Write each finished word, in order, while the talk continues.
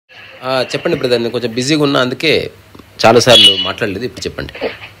చెప్పండి బ్రదర్, నేను కొంచెం బిజీగా ఉన్నా, అందుకే చాలాసార్లు మాట్లాడలేదు. ఇప్పుడు చెప్పండి.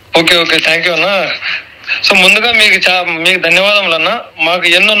 ఓకే ఓకే, థ్యాంక్ యూ అన్న. సో ముందుగా మీకు ధన్యవాదములు అన్న. మాకు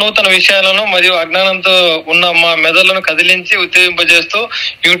ఎన్నో నూతన విషయాలను మరియు అజ్ఞానంతో ఉన్న మా మెదళ్లను కదిలించి ఉత్తేజింపజేస్తూ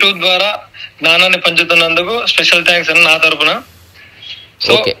యూట్యూబ్ ద్వారా జ్ఞానాన్ని పంచుతున్నందుకు స్పెషల్ థ్యాంక్స్ అన్న నా తరపున.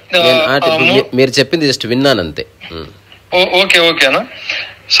 సో మీరు చెప్పింది జస్ట్ విన్నాను అంతే. ఓకే ఓకే అన్న.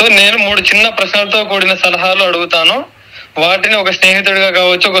 సో నేను 3 చిన్న ప్రశ్నలతో కూడిన సలహాలు అడుగుతాను. వాటిని ఒక స్నేహితుడిగా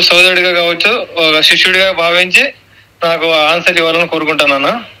కావచ్చు, ఒక సోదరుడిగా కావచ్చు, ఒక శిష్యుడిగా భావించి నాకు ఆన్సర్ ఇవ్వాలని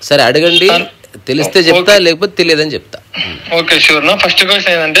కోరుకుంటానన్నా. సరే అడగండి, తెలిస్తే చెప్తా, లేకపోతే తెలియదని చెప్తా. ఓకే షూర్ నా. ఫస్ట్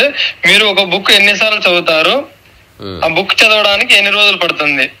క్వశ్చన్ ఏంటంటే, మీరు ఒక బుక్ ఎన్నిసార్లు చదువుతారు? ఆ బుక్ చదవడానికి ఎన్ని రోజులు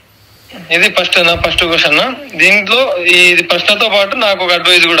పడుతుంది? ఇది ఫస్ట్ క్వశ్చన్. దీంట్లో ఇది ప్రశ్నతో పాటు నాకు ఒక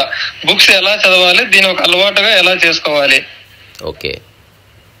అడ్వైజ్ కూడా. బుక్స్ ఎలా చదవాలి, దీని ఒక అలవాటుగా ఎలా చేసుకోవాలి? ఓకే,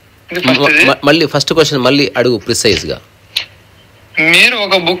 మళ్ళీ ఫస్ట్ క్వశ్చన్ మళ్ళీ అడుగు ప్రిసైజ్ గా. మీరు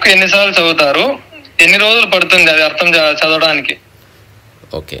ఒక బుక్ ఎన్నిసార్లు చదువుతారు, ఎన్ని రోజులు పడుతుంది అది అర్థం చదవడానికి?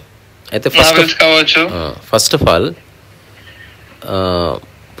 ఓకే, అయితే ఫస్ట్ ఆఫ్ ఆల్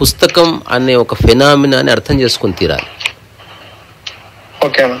పుస్తకం అనే ఒక ఫెనామినాని అర్థం చేసుకుని తీరాలి.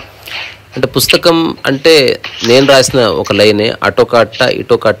 ఓకే, అంటే పుస్తకం అంటే నేను రాసిన ఒక లైనే, అటో కట్ట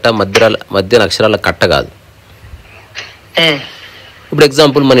ఇటో కట్ట మధ్య అక్షరాల కట్ట కాదు. ఇప్పుడు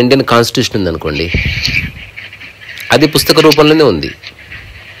ఎగ్జాంపుల్ మన ఇండియన్ కాన్స్టిట్యూషన్ ఉంది అనుకోండి, అది పుస్తక రూపంలోనే ఉంది.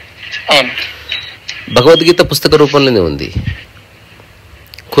 భగవద్గీత పుస్తక రూపంలోనే ఉంది.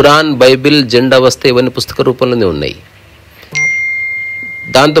 ఖురాన్, బైబిల్, జెండా వస్తే ఇవన్నీ పుస్తక రూపంలోనే ఉన్నాయి.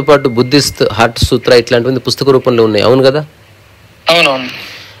 దాంతోపాటు బుద్ధిస్ట్ హార్ట్ సూత్ర ఇట్లాంటివన్నీ పుస్తక రూపంలో ఉన్నాయి. అవును కదా? అవునవును.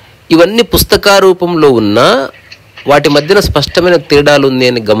 ఇవన్నీ పుస్తక రూపంలో ఉన్నా వాటి మధ్యన స్పష్టమైన తేడాలు ఉంది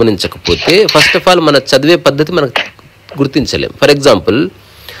అని గమనించకపోతే ఫస్ట్ ఆఫ్ ఆల్ మన చదివే పద్ధతి మనకు గుర్తించలేం. ఫర్ ఎగ్జాంపుల్,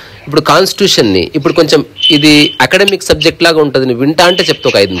 ఇప్పుడు కాన్స్టిట్యూషన్ని ఇప్పుడు కొంచెం ఇది అకాడమిక్ సబ్జెక్ట్ లాగా ఉంటుంది, నువ్వు వింటా అంటే చెప్తా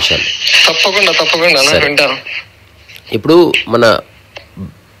ఒక 5 నిమిషాలు. తప్పకుండా. ఇప్పుడు మన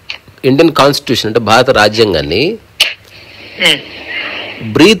ఇండియన్ కాన్స్టిట్యూషన్ అంటే భారత రాజ్యాంగాన్ని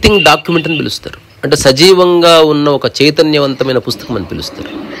బ్రీతింగ్ డాక్యుమెంట్ అని పిలుస్తారు. అంటే సజీవంగా ఉన్న ఒక చైతన్యవంతమైన పుస్తకం అని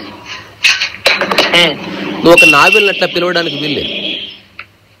పిలుస్తారు. నువ్వు ఒక నావెల్ అట్లా పిలవడానికి వీల్లేదు.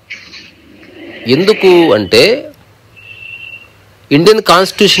 ఎందుకు అంటే ఇండియన్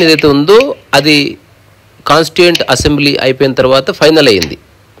కాన్స్టిట్యూషన్ ఏదైతే ఉందో అది కాన్స్టిట్యూయెంట్ అసెంబ్లీ అయిపోయిన తర్వాత ఫైనల్ అయ్యింది.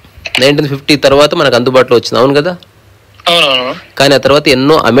 1950 తర్వాత మనకు అందుబాటులో వచ్చింది. అవును కదా? కానీ ఆ తర్వాత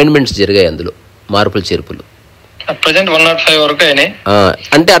ఎన్నో అమెండ్మెంట్స్ జరిగాయి, అందులో మార్పులు చేర్పులు.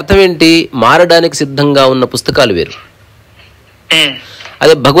 అంటే అర్థం ఏంటి? మారడానికి సిద్ధంగా ఉన్న పుస్తకాలు వేరు.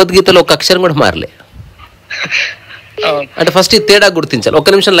 అదే భగవద్గీతలో ఒక అక్షరం కూడా మారలే. అంటే ఫస్ట్ ఈ తేడా గుర్తించాలి. ఒక్క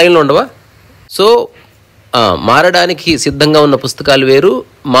నిమిషం లైన్లో ఉండవా? సో మారడానికి సిద్ధంగా ఉన్న పుస్తకాలు వేరు,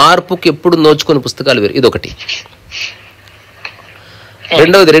 మార్పుకి ఎప్పుడు నోచుకునే పుస్తకాలు వేరు. ఇదొకటి.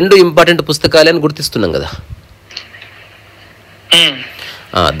 రెండవది, 2 ఇంపార్టెంట్ పుస్తకాలే అని గుర్తిస్తున్నాం కదా.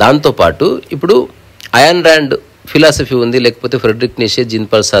 దాంతోపాటు ఇప్పుడు అయాన్ ర్యాండ్ ఫిలాసఫీ ఉంది, లేకపోతే Friedrich Nietzsche, Jean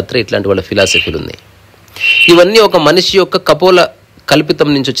Paul Sartre ఇట్లాంటి వాళ్ళ ఫిలాసఫీలు ఉన్నాయి. ఇవన్నీ ఒక మనిషి యొక్క కపోల కల్పితం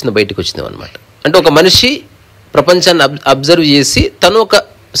నుంచి బయటకు వచ్చినవి అనమాట. అంటే ఒక మనిషి ప్రపంచాన్ని అబ్జర్వ్ చేసి తను ఒక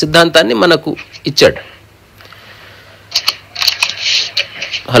సిద్ధాంతాన్ని మనకు ఇచ్చాడు.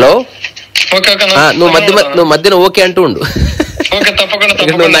 హలో, నువ్వు మధ్యన ఓకే అంటూ ఉండు.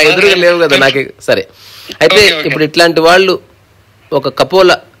 నువ్వు నా ఎదురుగా లేవు కదా నాకు. సరే, అయితే ఇప్పుడు ఇట్లాంటి వాళ్ళు ఒక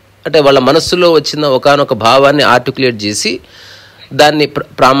కపోల అంటే వాళ్ళ మనస్సులో వచ్చిన ఒకానొక భావాన్ని ఆర్టికులేట్ చేసి దాన్ని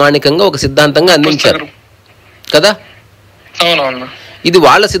ప్రామాణికంగా ఒక సిద్ధాంతంగా అందించారు కదా. ఇది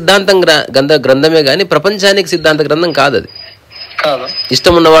వాళ్ళ సిద్ధాంతం గ్రంథమే కానీ ప్రపంచానికి సిద్ధాంత గ్రంథం కాదు. అది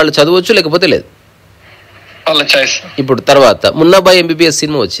ఇష్టం ఉన్న వాళ్ళు చదవచ్చు, లేకపోతే లేదు. ఇప్పుడు తర్వాత మున్నాబాయ్ ఎంబీబీఎస్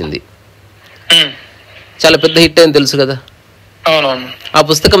సినిమా వచ్చింది, చాలా పెద్ద హిట్ అని తెలుసు కదా. ఆ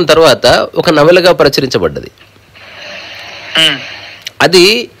పుస్తకం తర్వాత ఒక నవలగా ప్రచురించబడ్డది. అది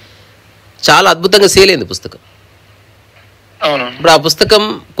చాలా అద్భుతంగా సేల్ అయింది పుస్తకం. ఇప్పుడు ఆ పుస్తకం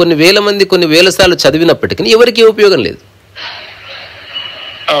కొన్ని వేల మంది కొన్ని వేల సార్లు చదివినప్పటికీ ఎవరికి ఉపయోగం లేదు,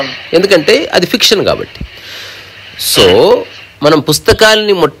 ఎందుకంటే అది ఫిక్షన్ కాబట్టి. సో మనం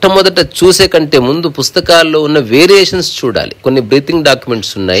పుస్తకాలని మొట్టమొదట చూసే కంటే ముందు పుస్తకాల్లో ఉన్న వేరియేషన్స్ చూడాలి. కొన్ని బ్రీతింగ్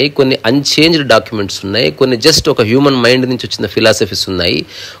డాక్యుమెంట్స్ ఉన్నాయి, కొన్ని అన్చేంజ్డ్ డాక్యుమెంట్స్ ఉన్నాయి, కొన్ని జస్ట్ ఒక హ్యూమన్ మైండ్ నుంచి వచ్చిన ఫిలాసఫీస్ ఉన్నాయి,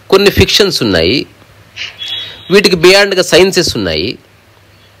 కొన్ని ఫిక్షన్స్ ఉన్నాయి, వీటికి బియాండ్గా సైన్సెస్ ఉన్నాయి,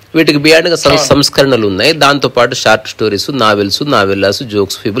 వీటికి బియాండ్గా సంస్కరణలు ఉన్నాయి, దాంతోపాటు షార్ట్ స్టోరీస్, నావెల్లాస్,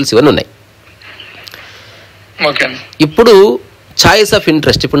 జోక్స్, ఫిబుల్స్ ఇవన్నీ ఉన్నాయి. ఇప్పుడు చాయిస్ ఆఫ్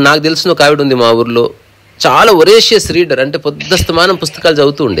ఇంట్రెస్ట్. ఇప్పుడు నాకు తెలిసిన ఒక ఆవిడ ఉంది మా ఊర్లో, చాలా ఒరేషియస్ రీడర్, అంటే పొద్దుస్తమానం పుస్తకాలు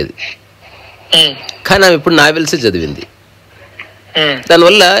చదువుతూ ఉండేది. కానీ ఆమె ఇప్పుడు నావెల్సే చదివింది.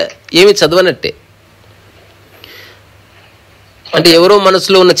 దానివల్ల ఏమి చదవనట్టే. అంటే ఎవరో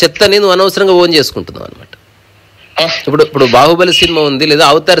మనసులో ఉన్న చెత్తని నువ్వు అనవసరంగా ఓన్ చేసుకుంటున్నావు అనమాట. ఇప్పుడు బాహుబలి సినిమా ఉంది, లేదా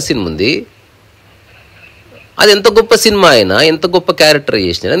అవతార్ సినిమా ఉంది, అది ఎంత గొప్ప సినిమా అయినా, ఎంత గొప్ప క్యారెక్టర్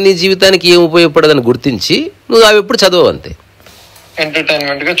చేసినా నీ జీవితానికి ఏం ఉపయోగపడదని గుర్తించి నువ్వు అవి ఎప్పుడు చదవవు అంతే.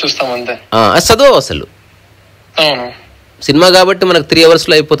 ఎంటర్టైన్మెంట్ గా చూస్తాం అంతే. అది చదవవు అసలు. సినిమా కాబట్టి మనకు 3 hours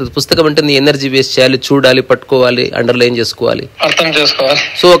లో అయిపోతుంది. పుస్తకం అంటే నీ ఎనర్జీ వేస్ట్ చేయాలి, చూడాలి, పట్టుకోవాలి, అండర్లైన్ చేసుకోవాలి, అర్థం చేసుకోవాలి.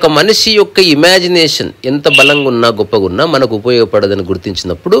 సో ఒక మనిషి యొక్క ఇమాజినేషన్ ఎంత బలంగా ఉన్నా, గొప్పగా ఉన్నా మనకు ఉపయోగపడదని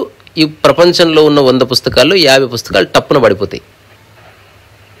గుర్తించినప్పుడు ఈ ప్రపంచంలో ఉన్న 100 పుస్తకాల్లో 50 పుస్తకాలు టప్పున పడిపోతాయి.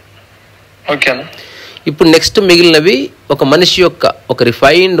 ఓకేనా? ఇప్పుడు నెక్స్ట్ మిగిలినవి ఒక మనిషి యొక్క ఒక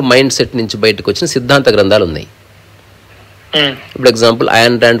రిఫైన్డ్ మైండ్ సెట్ నుంచి బయటకు వచ్చిన సిద్ధాంత గ్రంథాలు ఉన్నాయి. ఇప్పుడు example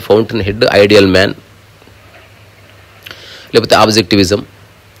ion rand fountain head, ideal man, లేకపోతే ఆబ్జెక్టివిజం,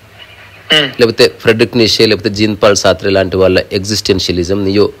 లేకపోతే ఫ్రెడరిక్ నీషే, లేకపోతే జీన్ పాల్ సాత్రే లాంటి వాళ్ళ ఎగ్జిస్టెన్షియలిజం,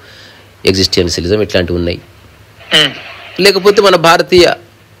 నియో ఎగ్జిస్టెన్షియలిజం ఇట్లాంటివి ఉన్నాయి. లేకపోతే మన భారతీయ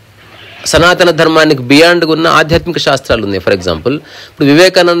సనాతన ధర్మానికి బియాండ్గా ఉన్న ఆధ్యాత్మిక శాస్త్రాలు ఉన్నాయి. ఫర్ ఎగ్జాంపుల్ ఇప్పుడు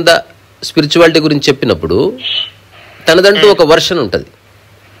వివేకానంద స్పిరిచువాలిటీ గురించి చెప్పినప్పుడు తనదంటూ ఒక వర్షన్ ఉంటుంది.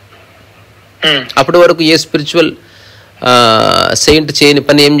 అప్పటి వరకు ఏ స్పిరిచువల్ సెయింట్ చేయని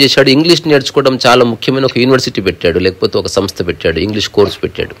పని ఏం చేశాడు, ఇంగ్లీష్ నేర్చుకోవడం చాలా ముఖ్యమైన ఒక యూనివర్సిటీ పెట్టాడు, లేకపోతే ఒక సంస్థ పెట్టాడు, ఇంగ్లీష్ కోర్స్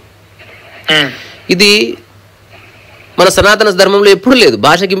పెట్టాడు. ఇది మన సనాతన ధర్మంలో ఎప్పుడు లేదు.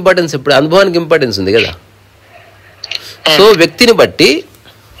 భాషకి ఇంపార్టెన్స్ ఎప్పుడు, అనుభవానికి ఇంపార్టెన్స్ ఉంది కదా. సో వ్యక్తిని బట్టి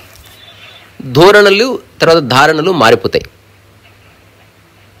ధోరణులు, తర్వాత ధారణలు మారిపోతాయి.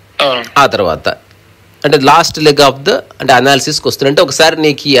 ఆ తర్వాత అంటే లాస్ట్ లెగ్ ఆఫ్ ద అంటే అనాలిసిస్కి వస్తుంది. అంటే ఒకసారి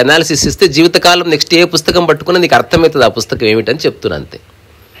నీకు ఈ అనాలిసిస్ ఇస్తే జీవితకాలం నెక్స్ట్ ఏ పుస్తకం పట్టుకున్నా నీకు అర్థమవుతుంది ఆ పుస్తకం ఏమిటని చెప్తున్నా అంతే.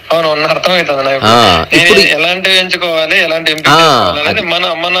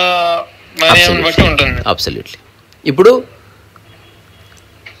 అబ్సల్యూట్లీ. ఇప్పుడు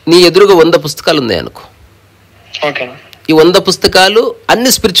నీ ఎదురుగా 100 పుస్తకాలు ఉన్నాయి అనుకో. ఈ 100 పుస్తకాలు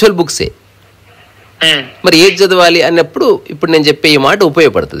అన్ని స్పిరిచువల్ బుక్సే. మరి ఏది చదవాలి అన్నప్పుడు ఇప్పుడు నేను చెప్పే ఈ మాట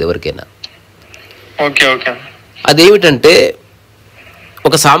ఉపయోగపడుతుంది ఎవరికైనా. అదేమిటంటే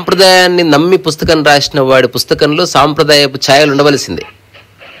ఒక సాంప్రదాయాన్ని నమ్మి పుస్తకం రాసిన వాడి పుస్తకంలో సాంప్రదాయపు ఛాయలు ఉండవలసిందే.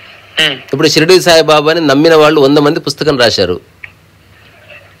 ఇప్పుడు షిరిడి సాయిబాబాని నమ్మిన వాళ్ళు 100 మంది పుస్తకం రాశారు,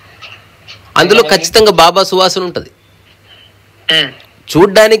 అందులో ఖచ్చితంగా బాబా సువాసన ఉంటుంది.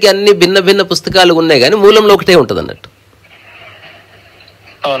 చూడ్డానికి అన్ని భిన్న భిన్న పుస్తకాలు ఉన్నాయి కానీ మూలంలో ఒకటే ఉంటుంది అన్నట్టు.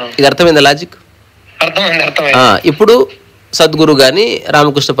 ఇది అర్థమైందా లాజిక్? ఇప్పుడు సద్గురు గాని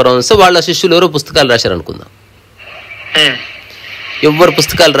రామకృష్ణ పరమహంస వాళ్ళ శిష్యులు ఎవరో పుస్తకాలు రాశారు అనుకుందాం. ఎవరు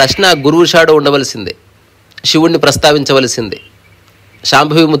పుస్తకాలు రాసినా ఆ గురువు షాడో ఉండవలసిందే, శివుణ్ణి ప్రస్తావించవలసిందే,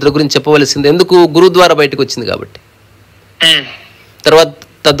 శాంభవి ముద్ర గురించి చెప్పవలసిందే. ఎందుకు? గురువు ద్వారా బయటకు వచ్చింది కాబట్టి. తర్వాత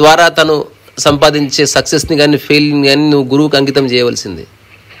తద్వారా తను సంపాదించే సక్సెస్ని కానీ ఫెయిల్ని కానీ నువ్వు గురువుకి అంకితం చేయవలసిందే.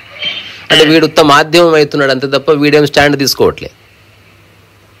 అంటే వీడు ఉత్తమ మాధ్యమం అవుతున్నాడు అంతే తప్ప వీడేం స్టాండ్ తీసుకోవట్లే.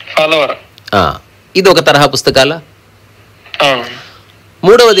 ఇది ఒక తరహా పుస్తకాల.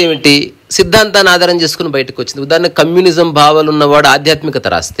 మూడవది ఏమిటి? సిద్ధాంతాన్ని ఆధారం చేసుకుని బయటకు వచ్చింది. ఉదాహరణకు కమ్యూనిజం భావాలు ఉన్నవాడు ఆధ్యాత్మికత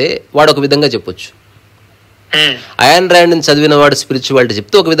రాస్తే వాడు ఒక విధంగా చెప్పొచ్చు. అయాన్ ర్యాండ్ని చదివిన వాడు స్పిరిచువాలిటీ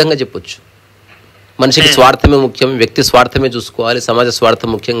చెప్తే ఒక విధంగా చెప్పొచ్చు. మనిషికి స్వార్థమే ముఖ్యం, వ్యక్తి స్వార్థమే చూసుకోవాలి, సమాజ స్వార్థం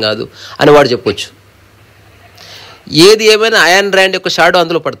ముఖ్యం కాదు అని వాడు చెప్పొచ్చు. ఏది ఏమైనా అయాన్ ర్యాండ్ యొక్క షాడో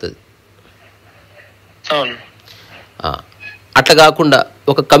అందులో పడుతుంది. అట్లా కాకుండా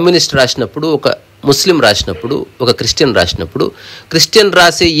ఒక కమ్యూనిస్ట్ రాసినప్పుడు, ఒక ముస్లిం రాసినప్పుడు, ఒక క్రిస్టియన్ రాసినప్పుడు, క్రిస్టియన్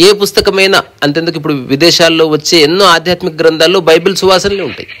రాసే ఏ పుస్తకమైనా అంతెందుకు ఇప్పుడు విదేశాల్లో వచ్చే ఎన్నో ఆధ్యాత్మిక గ్రంథాల్లో బైబిల్ సువాసనలే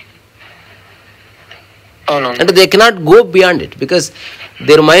ఉంటాయి. అంటే they cannot go beyond it because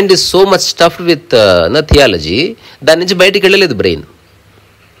their mind is so much stuffed with theology. దాని నుంచి బయటికి వెళ్ళలేదు బ్రెయిన్.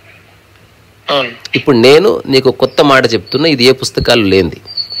 ఇప్పుడు నేను నీకు కొత్త మాట చెప్తున్నా, ఇది ఏ పుస్తకాలు లేనిది.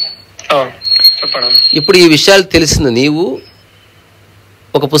 ఇప్పుడు ఈ విషయాలు తెలిసిన నీవు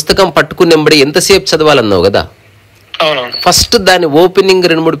ఒక పుస్తకం పట్టుకున్నెంబడి ఎంతసేపు చదవాలన్నావు కదా, ఫస్ట్ దాని ఓపెనింగ్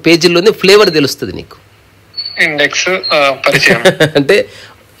 2-3 పేజీల్లోనే ఫ్లేవర్ తెలుస్తుంది నీకు. అంటే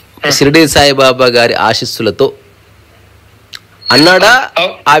షిరిడి సాయిబాబా గారి ఆశీస్సులతో అన్నాడా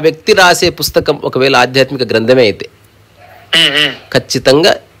ఆ వ్యక్తి రాసే పుస్తకం ఒకవేళ ఆధ్యాత్మిక గ్రంథమే అయితే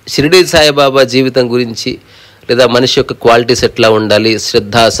ఖచ్చితంగా షిరిడి సాయిబాబా జీవితం గురించి లేదా మనిషి యొక్క క్వాలిటీస్ ఎట్లా ఉండాలి,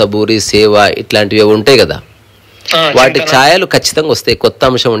 శ్రద్ధ, సబూరి, సేవ ఇట్లాంటివి ఉంటాయి కదా, వాటి ఛాయలు ఖచ్చితంగా వస్తాయి. కొత్త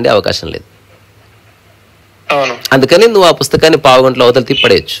అంశం ఉండే అవకాశం లేదు. అందుకని నువ్వు ఆ పుస్తకాన్ని 1/2 గంటలో అవతల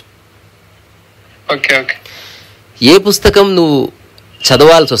తిప్పడేయచ్చు. ఏ పుస్తకం నువ్వు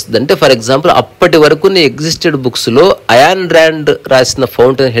చదవాల్సి వస్తుంది అంటే, ఫర్ ఎగ్జాంపుల్ అప్పటి వరకు నీ ఎగ్జిస్టెడ్ బుక్స్లో అయాన్ ర్యాండ్ రాసిన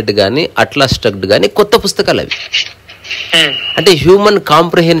ఫౌంటైన్ హెడ్ కానీ అట్లాస్ షరగ్డ్ కానీ కొత్త పుస్తకాలు అవి. అంటే హ్యూమన్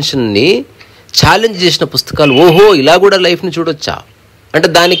కాంప్రహెన్షన్ని ఛాలెంజ్ చేసిన పుస్తకాలు. ఓహో ఇలా కూడా లైఫ్ని చూడొచ్చా అంటే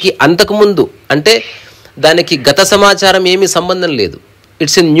దానికి అంతకుముందు అంటే దానికి గత సమాచారం ఏమీ సంబంధం లేదు.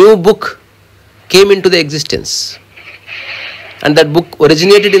 It's a new book came in to the existence and that book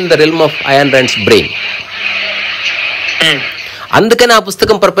originated in the realm of ion రాండ్స్ brain. అందుకని ఆ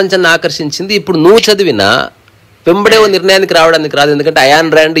పుస్తకం ప్రపంచాన్ని ఆకర్షించింది. ఇప్పుడు నువ్వు చదివినా వెంబడే ఓ నిర్ణయానికి రావడానికి రాదు. ఎందుకంటే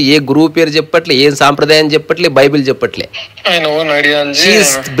అయాన్ రాండ్ ఏ గురువు పేరు చెప్పట్లే, ఏం సాంప్రదాయం చెప్పట్లే, బైబిల్ చెప్పట్లే.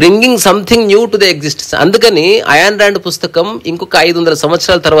 Bringing something new to the existence. అందుకని అయాన్ రాండ్ పుస్తకం ఇంకొక 500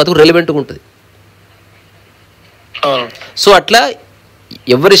 సంవత్సరాల తర్వాత రెలవెంట్గా ఉంటుంది. సో అట్లా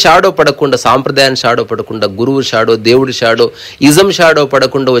ఎవరి షాడో పడకుండా, సాంప్రదాయాన్ని షాడో పడకుండా, గురువు షాడో, దేవుడి షాడో, ఇజం షాడో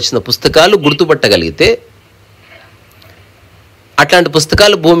పడకుండా వచ్చిన పుస్తకాలు గుర్తుపట్టగలిగితే అట్లాంటి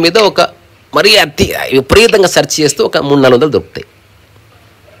పుస్తకాలు భూమి మీద ఒక మరీ అతి విపరీతంగా సెర్చ్ చేస్తూ ఒక 300-400 దొరుకుతాయి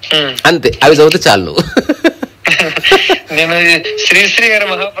అంతే. అవి చదివితే చాలు.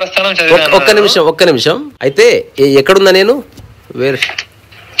 ఒక్క నిమిషం అయితే ఎక్కడున్నా నేను వేరే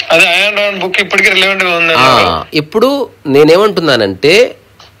ఇప్పుడు నేనేమంటున్నానంటే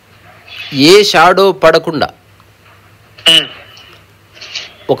ఏ షాడో పడకుండా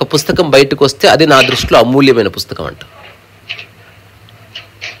ఒక పుస్తకం బయటకు వస్తే అది నా దృష్టిలో అమూల్యమైన పుస్తకం అంట.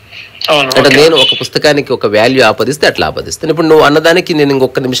 అంటే నేను ఒక పుస్తకానికి ఒక వాల్యూ ఆపాదిస్తే అట్లా ఆపాదిస్తాను. ఇప్పుడు నువ్వు అన్నదానికి నేను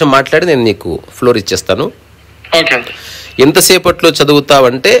ఇంకొక నిమిషం మాట్లాడి నేను నీకు ఫ్లోర్ ఇచ్చేస్తాను. ఎంతసేపట్లో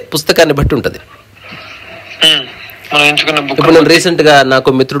చదువుతావంటే పుస్తకాన్ని బట్టి ఉంటుంది. ఇప్పుడు నేను రీసెంట్ గా నాకు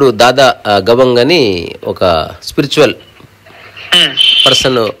మిత్రుడు దాదా గవంగ్ అని ఒక స్పిరిచువల్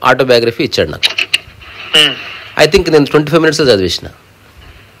పర్సన్ ఆటోబయోగ్రఫీ ఇచ్చాడు నాకు. ఐ థింక్ నేను 25 minutes చదివేసిన.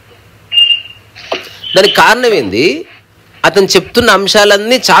 దానికి కారణం ఏంది, అతను చెప్తున్న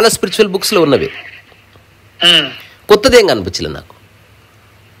అంశాలన్నీ చాలా స్పిరిచువల్ బుక్స్లో ఉన్నవి. కొత్తదేం కనిపించలేదు నాకు.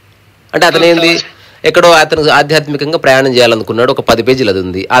 అంటే అతను ఏంది, ఎక్కడో అతను ఆధ్యాత్మికంగా ప్రయాణం చేయాలనుకున్నాడు, ఒక 10 పేజీలు అది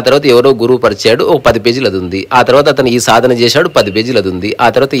ఉంది. ఆ తర్వాత ఎవరో గురువు పరిచాడు, ఒక 10 పేజీలు అది ఉంది. ఆ తర్వాత అతను ఈ సాధన చేశాడు, 10 పేజీలు అది ఉంది. ఆ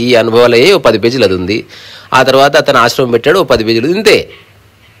తర్వాత ఈ అనుభవాలు అయ్యాయి, ఒక 10 పేజీలు అది ఉంది. ఆ తర్వాత అతను ఆశ్రమం పెట్టాడు, ఒక 10 పేజీలు, ఇంతే.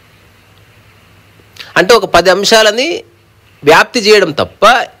 అంటే ఒక 10 అంశాలని వ్యాప్తి చేయడం తప్ప,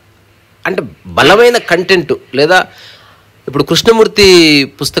 అంటే బలమైన కంటెంట్ లేదా ఇప్పుడు కృష్ణమూర్తి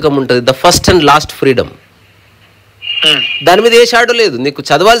పుస్తకం ఉంటుంది, the first and last freedom. దాని మీద ఏ షాడో లేదు, నీకు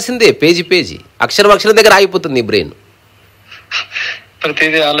చదవాల్సిందే పేజీ పేజీ, అక్షరం అక్షరం దగ్గర ఆగిపోతుంది నీ బ్రెయిన్.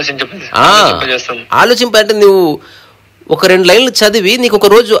 ఆలోచింపంటే నువ్వు ఒక 2 లైన్లు చదివి నీకు ఒక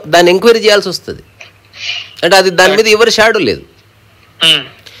రోజు దాన్ని ఎంక్వైరీ చేయాల్సి వస్తుంది. అంటే అది దాని మీద ఎవరి షాడో లేదు.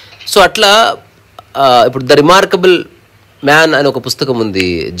 సో అట్లా ఇప్పుడు ద రిమార్కబుల్ మ్యాన్ అని ఒక పుస్తకం ఉంది,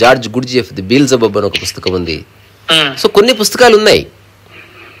 జార్జ్ గుడ్జిఎఫ్ ది బీల్జబబ్ అని ఒక పుస్తకం ఉంది. సో కొన్ని పుస్తకాలు ఉన్నాయి,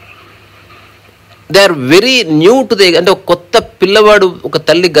 they are very new to they. అంటే ఒక కొత్త పిల్లవాడు ఒక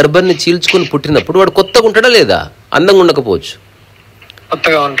తల్లి గర్భాన్ని చీల్చుకొని పుట్టినప్పుడు వాడు కొత్తగా ఉంటాడా లేదా, అందంగా ఉండకపోవచ్చు,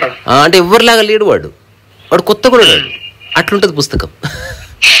 అంటే ఎవరిలాగా లేడు వాడు కొత్తగా ఉన్నాడు. అట్లుంటుంది పుస్తకం.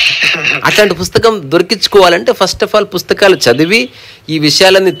 అట్లాంటి పుస్తకం దొరికించుకోవాలంటే ఫస్ట్ ఆఫ్ ఆల్ పుస్తకాలు చదివి ఈ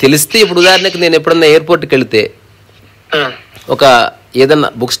విషయాలన్నీ తెలిస్తే, ఇప్పుడు ఉదాహరణకు నేను ఎప్పుడన్నా ఎయిర్పోర్ట్కి వెళితే ఒక ఏదన్నా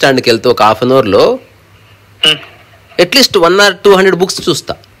బుక్ స్టాండ్కి వెళ్తే ఒక 1/2 అవర్లో అట్లీస్ట్ 100 or 200 బుక్స్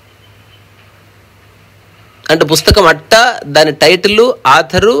చూస్తా. అంటే పుస్తకం అట్ట, దాని టైటిల్,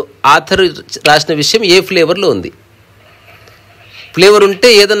 ఆథరు రాసిన విషయం ఏ ఫ్లేవర్లో ఉంది. ఫ్లేవర్ ఉంటే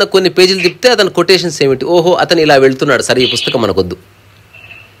ఏదన్నా కొన్ని పేజీలు తిప్పితే అతని కొటేషన్స్ ఏమిటి, ఓహో అతను ఇలా వెళ్తున్నాడు, సరే ఈ పుస్తకం మనకొద్దు.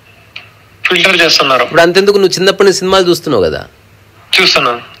 ఇప్పుడు అంతెందుకు, నువ్వు చిన్నప్పటి నుంచి సినిమాలు చూస్తున్నావు కదా.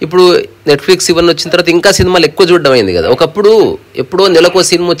 ఇప్పుడు నెట్ఫ్లిక్స్ ఇవన్నీ వచ్చిన తర్వాత ఇంకా సినిమాలు ఎక్కువ చూడడం అయింది కదా. ఒకప్పుడు ఎప్పుడో నెలకో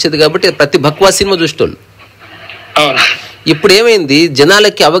సినిమా వచ్చేది కాబట్టి ప్రతి భక్వా సినిమా చూసేటోళ్ళు. ఇప్పుడు ఏమైంది,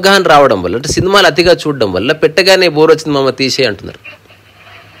 జనాలకి అవగాహన రావడం వల్ల, అంటే సినిమాలు అతిగా చూడడం వల్ల పెట్టగానే బోర్ వచ్చింది మామ తీసే అంటున్నారు.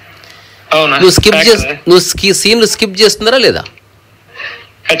 నువ్వు సీన్లు స్కిప్ చేస్తున్నారా లేదా?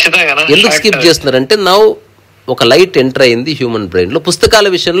 ఎందుకు స్కిప్ చేస్తున్నారంటే నౌ ఒక లైట్ ఎంటర్ అయింది హ్యూమన్ బ్రెయిన్ లో. పుస్తకాల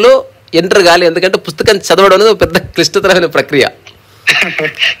విషయంలో ఎంటర్ కాలే, ఎందుకంటే పుస్తకాన్ని చదవడం అనేది ఒక పెద్ద క్లిష్టతరమైన ప్రక్రియ.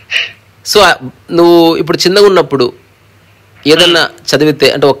 సో నువ్వు ఇప్పుడు చిన్నగా ఉన్నప్పుడు ఏదన్నా చదివితే,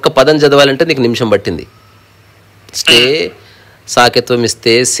 అంటే ఒక్క పదం చదవాలంటే నీకు నిమిషం పట్టింది. స్టే సాకెత్వం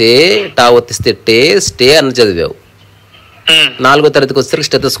ఇస్తే సే, టా ఒత్తిస్తే టే, స్టే అని చదివావు. 4వ తరగతికి వచ్చేసరికి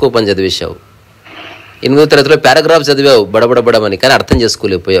స్టెథోస్కోప్ అని చదివేశావు. 8వ తరగతిలో పారాగ్రాఫ్ చదివావు బడబడబడమని, కానీ అర్థం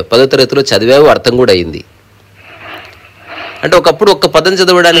చేసుకోలేకపోయావు. 10వ తరగతిలో చదివావు, అర్థం కూడా అయింది. అంటే ఒకప్పుడు ఒక్క పదం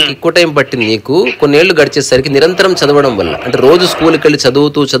చదవడానికి ఎక్కువ టైం పట్టింది నీకు. కొన్నేళ్లు గడిచేసరికి నిరంతరం చదవడం వల్ల, అంటే రోజు స్కూల్కి వెళ్ళి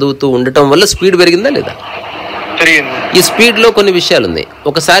చదువుతూ ఉండటం వల్ల స్పీడ్ పెరిగిందా లేదా? ఈ స్పీడ్లో కొన్ని విషయాలు ఉన్నాయి.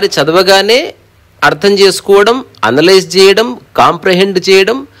 ఒకసారి చదవగానే అర్థం చేసుకోవడం, అనలైజ్ చేయడం, కాంప్రహెండ్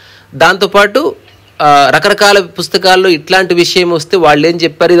చేయడం, దాంతోపాటు రకరకాల పుస్తకాల్లో ఇట్లాంటి విషయం వస్తే వాళ్ళు ఏం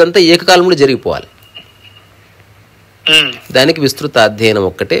చెప్పారు, ఇదంతా ఏకకాలంలో జరిగిపోవాలి. దానికి విస్తృత అధ్యయనం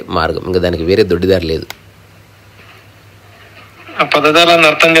ఒక్కటే మార్గం, ఇంకా దానికి వేరే దొడ్డిదారి లేదు. పద్ధతులను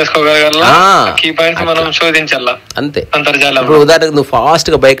అర్థం చేసుకోగల కీ పాయింట్స్ మనం శోధించాలా అంతే. అంతర్జాలం. ఇప్పుడు ఉదాహరణకు నువ్వు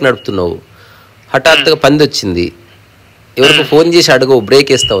ఫాస్ట్గా బైక్ నడుపుతున్నావు, హఠాత్తుగా పంది వచ్చింది, ఎవరికి ఫోన్ చేసి అడగవు, బ్రేక్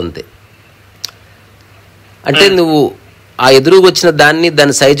వేస్తావు అంతే. అంటే నువ్వు ఆ ఎదురుగా వచ్చిన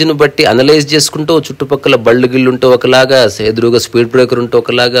దాని సైజును బట్టి అనలైజ్ చేసుకుంటూ చుట్టుపక్కల బళ్ళు గిళ్ళు ఉంటే ఒకలాగా, ఎదురుగా స్పీడ్ బ్రేకర్ ఉంటే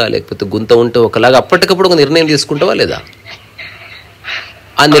ఒకలాగా, లేకపోతే గుంత ఉంటే ఒకలాగా అప్పటికప్పుడు ఒక నిర్ణయం తీసుకుంటావా లేదా?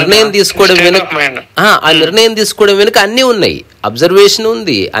 ఆ నిర్ణయం తీసుకోవడం వెనుక అన్నీ ఉన్నాయి. అబ్జర్వేషన్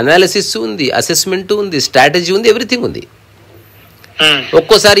ఉంది, అనాలిసిస్ ఉంది, అసెస్మెంట్ ఉంది, స్ట్రాటజీ ఉంది, ఎవ్రీథింగ్ ఉంది.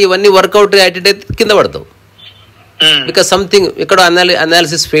 ఒక్కోసారి ఇవన్నీ వర్కౌట్ అయ్యేటైతే కింద పడతావు. బికాస్ సంథింగ్ ఇక్కడ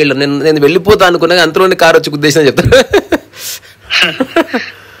అనాలిసిస్ ఫెయిల్. నేను వెళ్ళిపోతా అనుకున్నా, అంతలోనే కారు వచ్చి ఉద్దేశం చెప్తాను.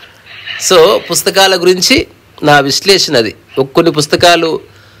 సో పుస్తకాల గురించి నా విశ్లేషణ అది. కొన్ని పుస్తకాలు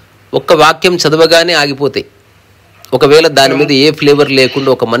ఒక్క వాక్యం చదవగానే ఆగిపోతాయి. ఒకవేళ దాని మీద ఏ ఫ్లేవర్ లేకుండా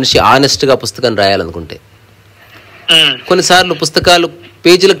ఒక మనిషి ఆనెస్ట్గా పుస్తకం రాయాలనుకుంటే. కొన్నిసార్లు పుస్తకాలు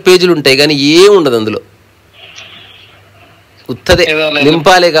పేజీలకు పేజీలు ఉంటాయి కానీ ఏం ఉండదు అందులో, ఉత్తదే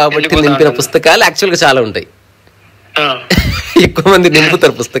నింపాలే కాబట్టి నింపిన పుస్తకాలు యాక్చువల్గా చాలా ఉంటాయి. ఎక్కువ మంది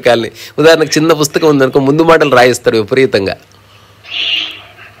నింపుతారు పుస్తకాల్ని. ఉదాహరణకు చిన్న పుస్తకం ఉందనుకో, ముందు మాటలు రాయిస్తాడు విపరీతంగా,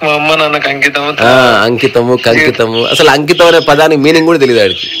 అంకితము కంకితము. అసలు అంకితం అనే పదానికి మీనింగ్ కూడా తెలియదు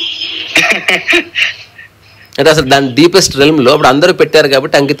ఆడికి. అంటే అసలు దాని డీపెస్ట్ రెల్మ్ లో అప్పుడు అందరూ పెట్టారు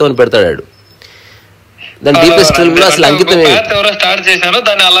కాబట్టి అంకితం అని పెడతాడు. దాని డీపెస్ట్ రెల్మ్ లో అసలు అంకితమే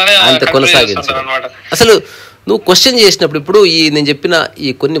అంత కొనసాగించాడు. అసలు నువ్వు క్వశ్చన్ చేసినప్పుడు ఇప్పుడు నేను చెప్పిన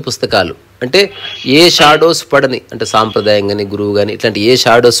ఈ కొన్ని పుస్తకాలు అంటే ఏ షాడోస్ పడని, అంటే సాంప్రదాయం కానీ గురువు కానీ ఇట్లాంటి ఏ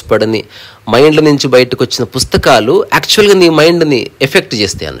షాడోస్ పడని మైండ్ల నుంచి బయటకు వచ్చిన పుస్తకాలు యాక్చువల్గా నీ మైండ్ని ఎఫెక్ట్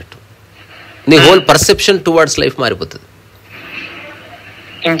చేస్తాయి అన్నట్టు. నీ హోల్ పర్సెప్షన్ టువర్డ్స్ లైఫ్ మారిపోతుంది,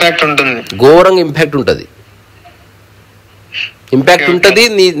 ఇంపాక్ట్ ఉంటుంది, ఘోరంగా ఇంపాక్ట్ ఉంటుంది.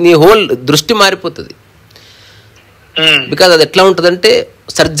 నీ హోల్ దృష్టి మారిపోతుంది. బికాజ్ అది ఎట్లా ఉంటుంది అంటే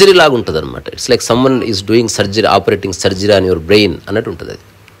సర్జరీ లాగా ఉంటుంది అనమాట. It's like someone is doing surgery, operating surgery on your brain అన్నట్టు ఉంటుంది అది.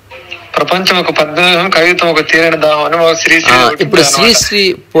 ప్రపంచం ఒక పద్ధతి, కవిత్వం ఒక తీరని దాహం అని ఇప్పుడు శ్రీశ్రీ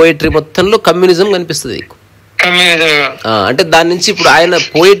పోయిటరీ మొత్తంలో కమ్యూనిజం కనిపిస్తుంది నీకు. అంటే దాని నుంచి ఇప్పుడు ఆయన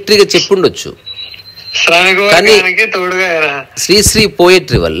పోయిటరీగా చెప్పుండొచ్చు, కానీ శ్రీశ్రీ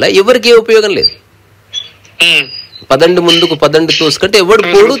పోయిటరీ వల్ల ఎవరికి ఏ ఉపయోగం లేదు. పదండి ముందుకు పదండి తోసుకంటే ఎవడు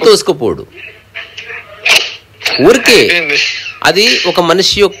పోడు తోసుకపోడు, ఊరికే అది ఒక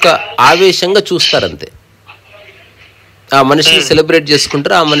మనిషి యొక్క ఆవేశంగా చూస్తారంతే. ఆ మనిషిని సెలబ్రేట్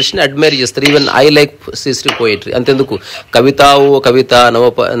చేసుకుంటారు, ఆ మనిషిని అడ్మైర్ చేస్తారు. Even I like Sri Sri poetry. అంతెందుకు కవితావో కవిత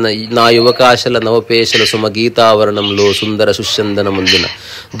నా యువకాశల నవపేశల సుమగీతావరణంలో సుందర సుచందన ముందున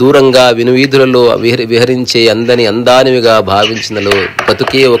దూరంగా వినువీధులలో విహరించే అందని అందానివిగా భావించినలో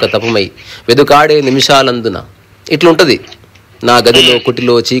బతుకే ఒక తపమై వెదుకాడే నిమిషాలందున ఇట్లుంటది. నా గదిలో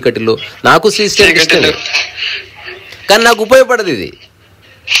కుటిలో చీకటిలో నాకు శ్రీశ్రీ ఇష్టమే, కానీ నాకు ఉపయోగపడదు ఇది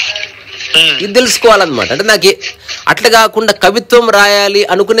తెలుసుకోవాలన్నమాట. అంటే నాకు అట్లా కాకుండా కవిత్వం రాయాలి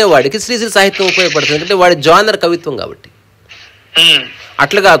అనుకునేవాడికి శ్రీశ్రీ సాహిత్యం ఉపయోగపడుతుంది, అంటే వాడి జానర్ కవిత్వం కాబట్టి.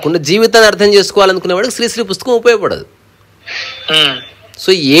 అట్లా కాకుండా జీవితాన్ని అర్థం చేసుకోవాలనుకునేవాడికి శ్రీశ్రీ పుస్తకం ఉపయోగపడదు. సో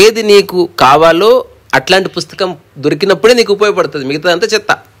ఏది నీకు కావాలో అట్లాంటి పుస్తకం దొరికినప్పుడే నీకు ఉపయోగపడుతుంది, మిగతా అంతా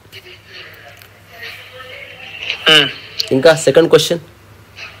చెత్త. ఇంకా సెకండ్ క్వశ్చన్.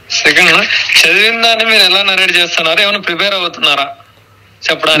 చదివిన దాన్ని మీరు ఎలా నరేట్ చేస్తున్నారు, ఏమైనా ప్రిపేర్ అవుతున్నారా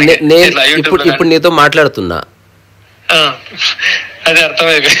చెప్పడానికి? ఇప్పుడు నీతో మాట్లాడుతున్నా, అది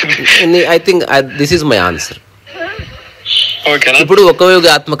అర్థమైపోయింది. I think this is my answer. ఇప్పుడు ఒకయోగ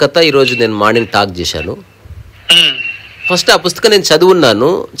ఆత్మకథ ఈరోజు నేను మార్నింగ్ టాక్ చేశాను. ఫస్ట్ ఆ పుస్తకం నేను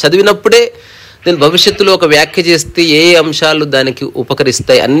చదివినప్పుడే నేను భవిష్యత్తులో ఒక వ్యాఖ్య చేస్తే ఏ అంశాలు దానికి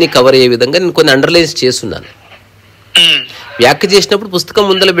ఉపకరిస్తాయి అన్ని కవర్ అయ్యే విధంగా నేను కొన్ని అండర్లైన్స్ చేస్తున్నాను. వ్యాఖ్య చేసినప్పుడు పుస్తకం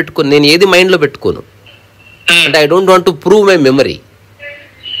ముందర పెట్టుకోను, నేను ఏది మైండ్లో పెట్టుకోను. అంటే I don't want to prove my memory.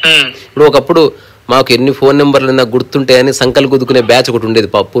 ఇప్పుడు ఒకప్పుడు మాకు ఎన్ని ఫోన్ నెంబర్లు గుర్తుంటాయని సంకల్ గుద్దుకునే బ్యాచ్ ఒకటి ఉండేది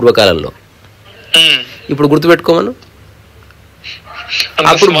పూర్వకాలంలో. ఇప్పుడు గుర్తుపెట్టుకోమను.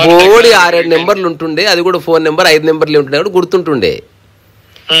 అప్పుడు బోడి 6-7 నెంబర్లు ఉంటుండే, అది కూడా ఫోన్ నెంబర్ 5 నెంబర్లు ఉంటుండే, కూడా గుర్తుంటుండే.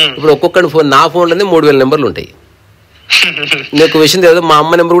 ఇప్పుడు ఒక్కొక్కటి ఫోన్, నా ఫోన్లోనే 3000 నెంబర్లు ఉంటాయి. నీకు విషయం తెలియదు, మా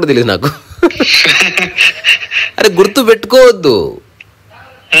అమ్మ నెంబర్ కూడా తెలియదు నాకు. అరే గుర్తు పెట్టుకోవద్దు.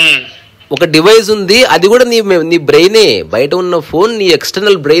 ఒక డివైస్ ఉంది, అది కూడా నీ బ్రెయినే. బయట ఉన్న ఫోన్ నీ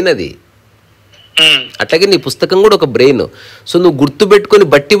ఎక్స్టర్నల్ బ్రెయిన్ అది. అట్లాగే నీ పుస్తకం కూడా ఒక బ్రెయిన్. సో నువ్వు గుర్తు పెట్టుకొని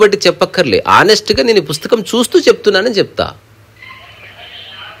బట్టి చెప్పక్కర్లే, ఆనెస్ట్గా నేను ఈ పుస్తకం చూస్తూ చెప్తున్నానని చెప్తా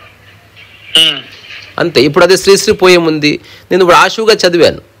అంతే. ఇప్పుడు అదే శ్రీశ్రీ పోయం ఉంది, నేను ఇప్పుడు ఆశువుగా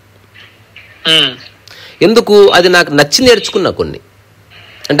చదివాను. ఎందుకు? అది నాకు నచ్చి నేర్చుకున్నా కొన్ని.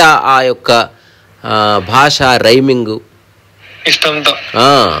 అంటే ఆ యొక్క భాష, రైమింగ్ ఇష్టంతో.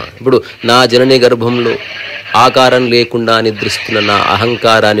 ఇప్పుడు నా జనని గర్భంలో ఆకారం లేకుండా నిద్రిస్తున్న నా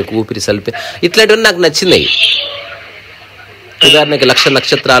అహంకారానికి ఊపిరి సల్పే. ఇట్లాంటివన్నీ నాకు నచ్చినాయి. ఉదాహరణకి 1,00,000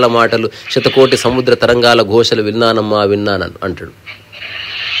 నక్షత్రాల మాటలు, 1,000,000 సముద్ర తరంగాల ఘోషలు విన్నానమ్మా విన్నానని అంటాడు.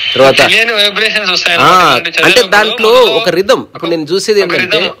 తర్వాత అంటే దాంట్లో ఒక రిధం. ఇప్పుడు నేను చూసేది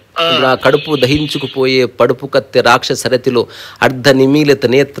ఏంటంటే, ఇప్పుడు ఆ కడుపు దహించుకుపోయే పడుపు కత్తె రాక్షస సరతిలో అర్ధ నిమీలిత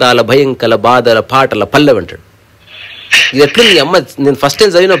నేత్రాల భయంకల బాధల పాటల పల్లె అంటాడు. ఇది ఎట్లుంది అమ్మ? నేను ఫస్ట్ టైం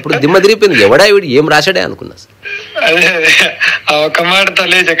చదివినప్పుడు దిమ్మ తిరిగిపోయింది. ఎవడా వీడు ఏం రాశాడే అనుకున్నా.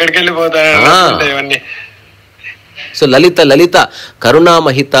 సో లలిత లలిత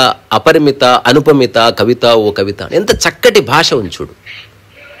కరుణామహిత అపరిమిత అనుపమిత కవిత ఓ కవిత, ఎంత చక్కటి భాష ఉంచుడు.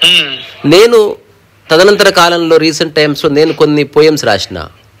 నేను తదనంతర కాలంలో రీసెంట్ టైమ్స్ లో నేను కొన్ని పోయమ్స్ రాసిన.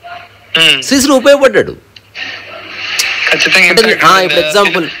 శ్రీశ్రీ ఉపయోగపడ్డాడు. ఇప్పుడు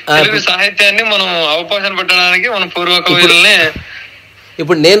ఎగ్జాంపుల్ సాహిత్యాన్ని మనం అవకాశం పెట్టడానికి మన పూర్వ కవులనే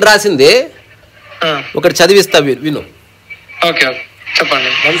ఇప్పుడు నేను రాసిందే ఒకటి చదివిస్తా, విను. ఓకే చెప్పండి.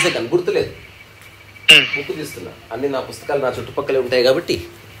 1 సెకండ్, గుర్తులేదు, బుక్ తీస్తున్నా. అన్ని నా పుస్తకాలు నా చుట్టుపక్కలే ఉంటాయి కాబట్టి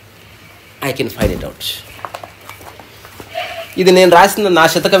I can find it out. ఇది నేను రాసిన నా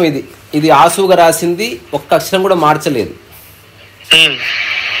శతకం. ఇది ఆసుగా రాసింది, ఒక్క అక్షరం కూడా మార్చలేదు.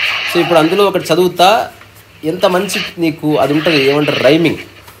 సో ఇప్పుడు అందులో ఒకటి చదువుతా, ఎంత మంచి నీకు అది ఉంటుంది, ఏమంటారు రైమింగ్.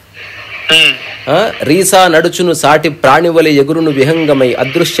 రీసా నడుచును సాటి ప్రాణివలి ఎగురును విహంగమై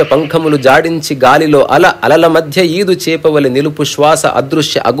అదృశ్య పంఖములు జాడించి గాలిలో అలల మధ్య ఈదు చేపవలి నిలుపు శ్వాస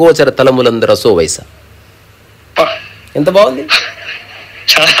అదృశ్య అగోచర తలములందర సోవైస. ఎంత బాగుంది.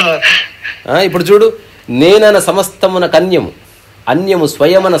 ఇప్పుడు చూడు, నేనన సమస్తమున కన్యము అన్యము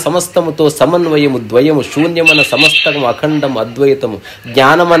స్వయమన సమస్తముతో సమన్వయము ద్వయము శూన్యమన సమస్తము అఖండము అద్వైతము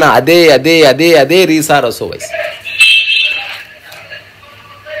జ్ఞానమన అదే అదే అదే అదే రీసా రసోవైస.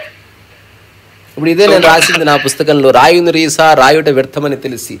 ఇప్పుడు ఇదే నేను రాసింది నా పుస్తకంలో. రాయును రీసా రాయుట వ్యర్థమని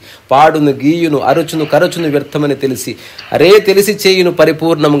తెలిసి, పాడును గీయును అరుచును కరచును వ్యర్థమని తెలిసి, అరే తెలిసి చేయును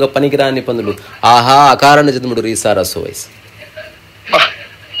పరిపూర్ణముగా పనికిరాని పనులు, ఆహా అకారణ జన్ముడు రీసా రసోవైస.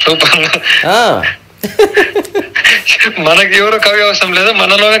 మనకి ఎవరు కవి అవసరం లేదు,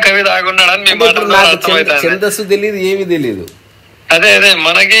 మనలోనే కవి దాగున్నాడని ఛందస్సు తెలియదు, ఏమీ తెలియదు. అదే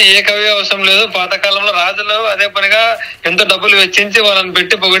మనకి ఏ కవి అవసరం లేదు. పాతకాలంలో రాజులు అదే పనిగా ఎంతో డబ్బులు వెచ్చించి వాళ్ళని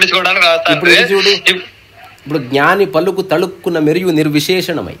పెట్టి పొగిడించుకోవడానికి రాస్తారు. చూడు, ఇప్పుడు జ్ఞాని పలుకు తళుక్కున మెరియు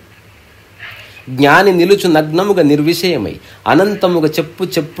నిర్విశేషణమై, జ్ఞాని నిలుచు నగ్నముగా నిర్విషయమై, అనంతముగా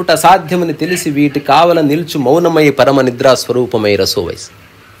చెప్పుట అసాధ్యమని తెలిసి వీటి కావల నిలుచు మౌనమై పరమ నిద్రా స్వరూపమై రసోవైస.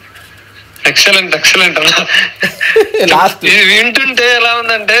 ఎక్సలెంట్ లాస్ట్ వింటుంటే ఎలా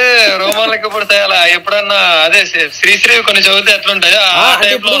ఉందంటే రోమాలకి పడతాయి. అలా ఎప్పుడన్నా అదే శ్రీశ్రీ కొన్ని చదివితే ఎట్లుంటాయో ఆ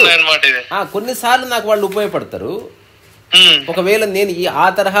టైప్ లో ఉన్నాయన్నమాట. ఇది కొన్నిసార్లు నాకు వాళ్ళు ఉపయోగపడతారు. ఒకవేళ నేను ఆ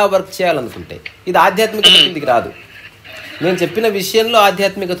తరహా వర్క్ చేయాలనుకుంటే ఇది ఆధ్యాత్మికత కిందికి రాదు. నేను చెప్పిన విషయంలో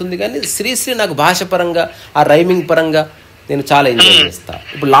ఆధ్యాత్మికత ఉంది, కానీ శ్రీశ్రీ నాకు భాష పరంగా ఆ రైమింగ్ పరంగా నేను చాలా ఎంజాయ్ చేస్తా.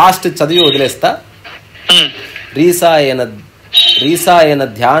 ఇప్పుడు లాస్ట్ చదివి వదిలేస్తా. రీసాయన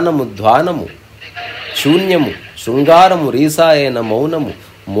ధ్యానము ధ్వానము శూన్యము శృంగారము, రీసాయన మౌనము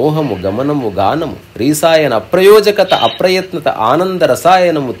మోహము గమనము గానము, రీసాయన అప్రయోజకత అప్రయత్నత ఆనంద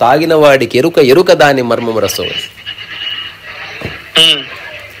రసాయనము, తాగిన వాడికి ఎరుక దాని మర్మము రసోవైస.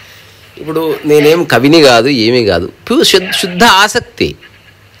 ఇప్పుడు నేనేం కవిని కాదు, ఏమీ కాదు, శుద్ధ ఆసక్తి.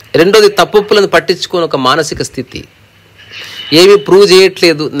 రెండోది తప్పులను పట్టించుకొని ఒక మానసిక స్థితి. ఏమి ప్రూవ్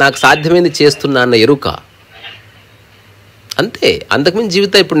చేయట్లేదు, నాకు సాధ్యమైంది చేస్తున్నా అన్న ఎరుక, అంతే. అంతకుమించి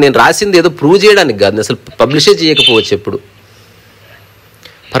జీవితం. ఇప్పుడు నేను రాసింది ఏదో ప్రూవ్ చేయడానికి కాదు, అసలు పబ్లిషే చేయకపోవచ్చు ఎప్పుడు,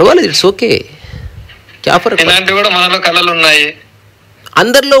 పర్వాలేదు, ఇట్స్ ఓకే. కూడా మనలో కళలు ఉన్నాయి,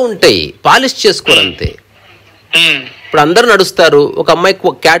 అందరిలో ఉంటాయి, పాలిష్ చేసుకోరు అంతే. ఇప్పుడు అందరు నడుస్తారు, ఒక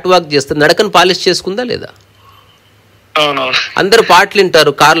అమ్మాయికి క్యాట్ వాక్ చేస్తారు, నడకని పాలిష్ చేసుకుందా లేదా? అందరు పాటలు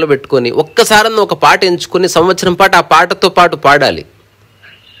వింటారు కార్లో పెట్టుకొని, ఒక్కసారన్న ఒక పాట ఎంచుకొని సంవత్సరం పాటు ఆ పాటతో పాటు పాడాలి.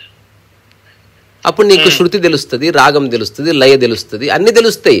 అప్పుడు నీకు శృతి తెలుస్తుంది, రాగం తెలుస్తుంది, లయ తెలుస్తుంది, అన్ని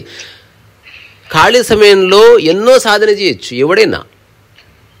తెలుస్తాయి. ఖాళీ సమయంలో ఎన్నో సాధన చేయొచ్చు ఎవడైనా.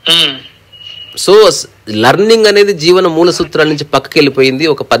 సో లర్నింగ్ అనేది జీవన మూల సూత్రాల నుంచి పక్కకి వెళ్ళిపోయింది.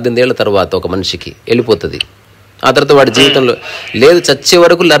 ఒక 18 ఏళ్ల తర్వాత ఒక మనిషికి వెళ్ళిపోతుంది. ఆ తర్వాత వాడి జీవితంలో లేదు, చచ్చే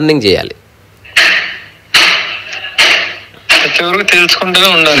వరకు లర్నింగ్ చేయాలి.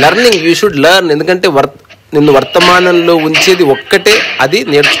 Learning, you should learn. ఎందుకంటే నిన్ను వర్తమానంలో ఉంచేది ఒక్కటే, అది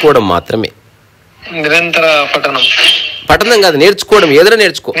నేర్చుకోవడం మాత్రమే. నిరంతర పఠనం కాదు, నేర్చుకోవడం. ఏదైనా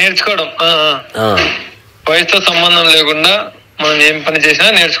నేర్చుకోవడం వయసుతో సంబంధం లేకుండా మనం ఏం పని చేసినా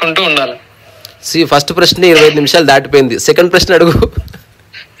నేర్చుకుంటూ ఉండాలి. ఫస్ట్ ప్రశ్న 25 నిమిషాలు దాటిపోయింది. సెకండ్ ప్రశ్న అడుగు.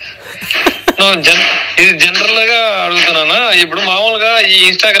 ఇది జనరల్ గా అడుగుతున్నానా, ఇప్పుడు మామూలుగా ఈ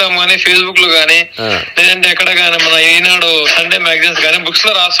ఇన్స్టాగ్రామ్ గానీ, ఫేస్బుక్ లో గానీ, లేదంటే ఎక్కడ గానీ, మన ఈనాడు సండే మ్యాగజైన్స్ గానీ బుక్స్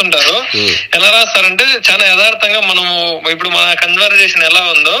లో రాస్తుంటారు. ఎలా రాస్తారంటే చాలా యథార్థంగా మనము ఇప్పుడు మన కన్వర్జేషన్ ఎలా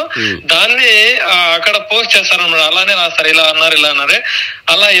ఉందో దాన్ని అక్కడ పోస్ట్ చేస్తారన్నమాట. అలానే రాస్తారు, ఇలా అన్నారు, ఇలా అన్నారే.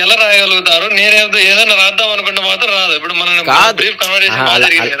 అలా ఎలా రాయగలుగుతారు? నేనేదో ఏదైనా రాద్దాం అనుకుంటే మాత్రం రాదు. ఇప్పుడు మనం బ్రీఫ్ కన్వర్జేషన్ బాగా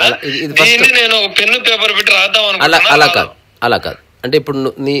జరిగింది కదా, దీన్ని నేను పెన్ను పేపర్ పెట్టి రాద్దాం అనుకుంటున్నా. అలా కాదు. అంటే ఇప్పుడు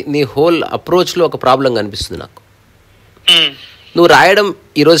నీ హోల్ అప్రోచ్ లో ఒక ప్రాబ్లం కనిపిస్తుంది నాకు. నువ్వు రాయడం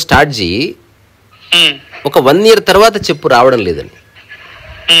ఈరోజు స్టార్ట్ చేయి, ఒక 1 year తర్వాత చెప్పు రావడం లేదని.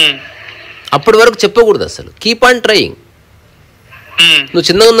 అప్పటి వరకు చెప్పకూడదు అసలు. Keep on trying. నువ్వు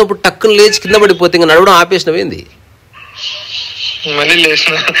చిన్నగా ఉన్నప్పుడు టక్కును లేచి కింద పడిపోతే ఇంకా నడవడం ఆపేసినవేంది?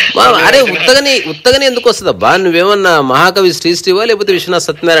 అరే ఉత్తగని ఎందుకు వస్తుందబ్బా? నువ్వేమన్నా మహాకవి శ్రీశ్రీవా, లేకపోతే విశ్వనాథ్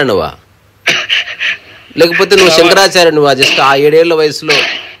సత్యనారాయణవా, లేకపోతే నువ్వు శంకరాచార్య నువ్వు జస్ట్ ఆ 7 ఏళ్ల వయసులో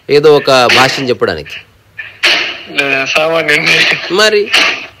ఏదో ఒక భాష్యం చెప్పడానికి? మరి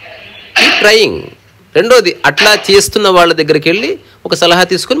కీప్ ట్రయింగ్. రెండోది, అట్లా చేస్తున్న వాళ్ళ దగ్గరికి వెళ్ళి ఒక సలహా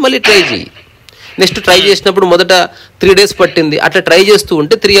తీసుకుని మళ్ళీ ట్రై చేయి. నెక్స్ట్ ట్రై చేసినప్పుడు మొదట 3 days పట్టింది, అట్లా ట్రై చేస్తూ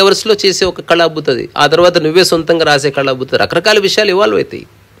ఉంటే 3 hours లో చేసే ఒక కళ అబ్బుతుంది. ఆ తర్వాత నువ్వే సొంతంగా రాసే కళ అబ్బుతుంది. రకరకాల విషయాలు ఇవాల్వ్ అవుతాయి.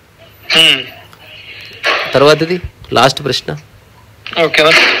 తర్వాతది లాస్ట్ ప్రశ్న.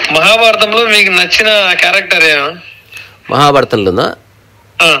 ఓకేనా, మహాభారతంలో మీకు నచ్చిన క్యారెక్టర్ ఏమో? మహాభారతంలోనా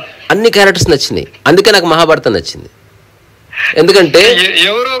అన్ని క్యారెక్టర్స్ నచ్చినాయి. అందుకే నాకు మహాభారతం నచ్చింది. ఎందుకంటే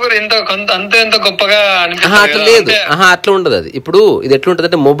ఎవరో ఒకరు అంత గొప్పగా అట్లా లేదు, అట్లా ఉండదు. అది ఇప్పుడు ఇది ఎట్లుంటది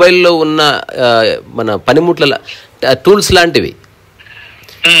అంటే మొబైల్లో ఉన్న మన పనిముట్ల టూల్స్ లాంటివి.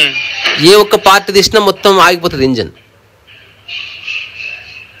 ఏ ఒక్క పార్ట్ తీసినా మొత్తం ఆగిపోతుంది ఇంజన్.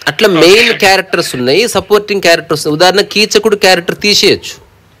 అట్లా మెయిన్ క్యారెక్టర్స్ ఉన్నాయి, సపోర్టింగ్ క్యారెక్టర్స్. ఉదాహరణ కీచకుడు క్యారెక్టర్ తీసేయచ్చు,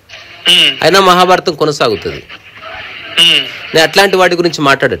 అయినా మహాభారతం కొనసాగుతుంది. నేను అట్లాంటి వాటి గురించి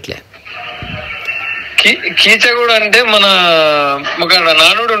మాట్లాడట్లే. కీచకుడు అంటే మన ఒక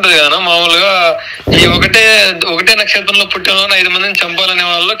నానుడు ఉంటది కదా మామూలుగా, ఈ ఒకటే నక్షత్రంలో పుట్టిన 5 మందిని చంపాలనే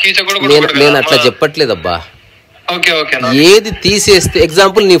వాళ్ళు కీచకుడు. నేను అట్లా చెప్పట్లేదబ్బా. Okay okay. ఏది తీసేస్తే,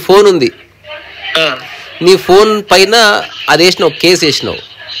 ఎగ్జాంపుల్ నీ ఫోన్ ఉంది, నీ ఫోన్ పైన అది వేసినావు, కేసు వేసినావు,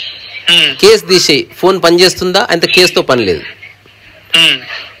 కేసు తీసేయి, ఫోన్ పనిచేస్తుందా? అంత కేసుతో పని లేదు.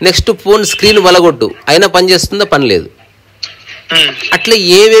 నెక్స్ట్ ఫోన్ స్క్రీన్ వలగొట్టు, అయినా పనిచేస్తుందా? పని లేదు. అట్లా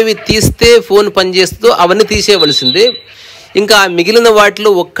ఏవేవి తీస్తే ఫోన్ పనిచేస్తుందో అవన్నీ తీసేయవలసిందే. ఇంకా మిగిలిన వాటిలో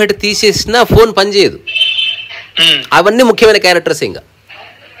ఒక్కటి తీసేసినా ఫోన్ పనిచేయదు. అవన్నీ ముఖ్యమైన క్యారెక్టర్స్. ఇంకా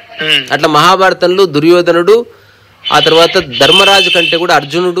అట్లా మహాభారతంలో దుర్యోధనుడు, ఆ తర్వాత ధర్మరాజు కంటే కూడా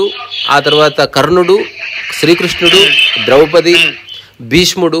అర్జునుడు, ఆ తర్వాత కర్ణుడు, శ్రీకృష్ణుడు, ద్రౌపది,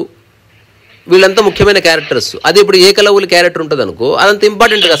 భీష్ముడు, వీళ్ళంతా ముఖ్యమైన క్యారెక్టర్స్. అది ఇప్పుడు ఏకలవ్యుల క్యారెక్టర్ ఉంటుంది అనుకో, అదంత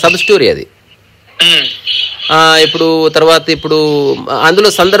ఇంపార్టెంట్ గా సబ్ స్టోరీ అది. ఇప్పుడు తర్వాత ఇప్పుడు అందులో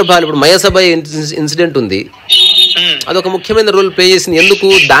సందర్భాలు, ఇప్పుడు మయసభ ఇన్సిడెంట్ ఉంది, అదొక ముఖ్యమైన రోల్ ప్లే చేసింది. ఎందుకు?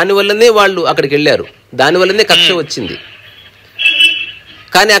 దానివల్లనే వాళ్ళు అక్కడికి వెళ్ళారు, దానివల్లనే కక్ష వచ్చింది.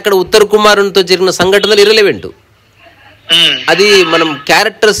 కానీ అక్కడ ఉత్తర కుమారునితో జరిగిన సంఘటనలు ఇర్రెలెవెంట్. అది మనం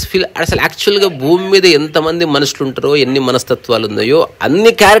క్యారెక్టర్స్ అసలు యాక్చువల్గా భూమి మీద ఎంతమంది మనుషులు ఉంటారో, ఎన్ని మనస్తత్వాలు ఉన్నాయో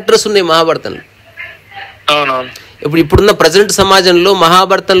అన్ని క్యారెక్టర్స్ ఉన్నాయి మహాభారతంలో. ఇప్పుడున్న ప్రజెంట్ సమాజంలో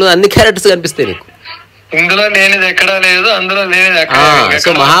మహాభారతంలో అన్ని క్యారెక్టర్స్ కనిపిస్తాయి నీకు. ఇందులో లేనిది ఎక్కడా లేదు, అందులో లేనిది. సో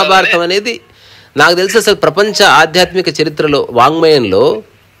మహాభారతం అనేది నాకు తెలిసి అసలు ప్రపంచ ఆధ్యాత్మిక చరిత్రలో, వాంగ్మయంలో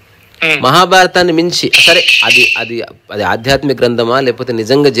మహాభారతాన్ని మించి, సరే అది అది అది ఆధ్యాత్మిక గ్రంథమా లేకపోతే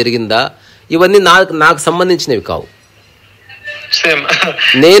నిజంగా జరిగిందా, ఇవన్నీ నాకు సంబంధించినవి కావు.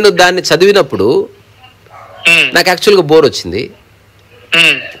 నేను దాన్ని చదివినప్పుడు నాకు యాక్చువల్గా బోర్ వచ్చింది,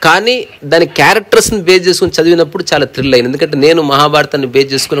 కానీ దాని క్యారెక్టర్స్ని బేస్ చేసుకుని చదివినప్పుడు చాలా థ్రిల్ అయింది. ఎందుకంటే నేను మహాభారతాన్ని బేస్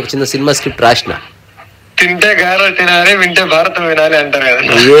చేసుకుని ఒక చిన్న సినిమా స్క్రిప్ట్ రాసిన. తింటే గారెలు తినాలి, వింటే భారతం వినాలి అంటారు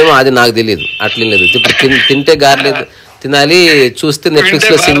కదా. ఏమో అది నాకు తెలియదు, అట్లేం లేదు. ఇప్పుడు తింటే గారెలు తినాలి, చూస్తే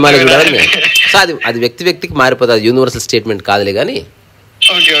నెట్ఫ్లిక్స్ లో సినిమాలు చూడాలి. సో అది వ్యక్తికి మారిపోతుంది, అది యూనివర్సల్ స్టేట్మెంట్ కాదులే. కానీ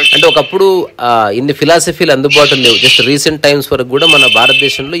అంటే ఒకప్పుడు ఇన్ని ఫిలాసఫీలు అందుబాటులో లేవు. జస్ట్ రీసెంట్ టైమ్స్ వరకు కూడా మన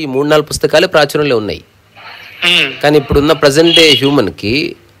భారతదేశంలో ఈ 3-4 పుస్తకాలే ప్రాచుర్యంలో ఉన్నాయి. కానీ ఇప్పుడున్న ప్రజెంట్ డే హ్యూమన్ కి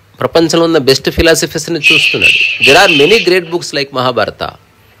ప్రపంచంలో ఉన్న బెస్ట్ ఫిలాసఫీస్ ని చూస్తున్నాడు. There are many great books like Mahabharata.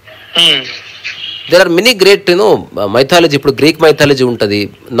 There are many great mythology. ఇప్పుడు గ్రీక్ మైథాలజీ ఉంటుంది,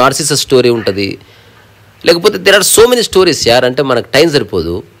 నార్సిసస్ స్టోరీ ఉంటుంది, లేకపోతే there are so many stories యార్. అంటే మనకు టైం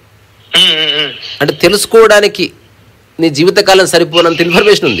సరిపోదు. అంటే తెలుసుకోవడానికి నీ జీవితకాలం సరిపోనంత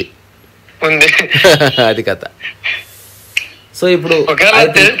ఇన్ఫర్మేషన్ ఉంది. అది కథ. సో ఇప్పుడు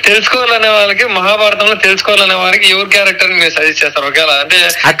తెలుసుకోవాలనే వాళ్ళకి, మహాభారతంలో తెలుసుకోవాలనే వారికి ఎవరి క్యారెక్టర్ మీరు సజెస్ట్ చేస్తారు? ఒకవేళ అంటే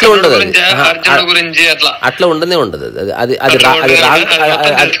అట్లా ఉండదు, అర్జునుడి గురించి అట్లా ఉండనే ఉండదు. అది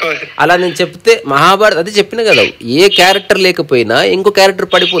అలా నేను చెప్తే మహాభారత అది చెప్పిన కదా, ఏ క్యారెక్టర్ లేకపోయినా ఇంకో క్యారెక్టర్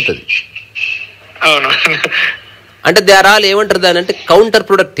పడిపోతుంది. అవును. అంటే దే ఆర్ ఆల్ ఏమంటారు దాని అంటే counter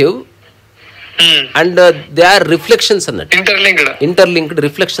productive and they are reflections అన్నట్టు, ఇంటర్లింక్డ్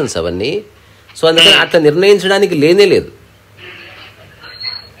రిఫ్లెక్షన్స్ అవన్నీ. సో అందుకని అట్లా నిర్ణయించడానికి లేనే లేదు.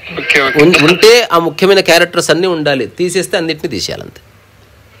 ఉంటే ఆ ముఖ్యమైన క్యారెక్టర్స్ అన్ని ఉండాలి, తీసేస్తే అన్నిటిని తీసేయాలంతే.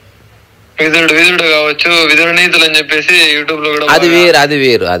 అది వేరు అది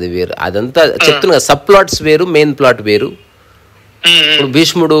వేరు అది వేరు అదంతా చెప్తున్నా. సబ్ ప్లాట్స్ వేరు, మెయిన్ ప్లాట్ వేరు. ఇప్పుడు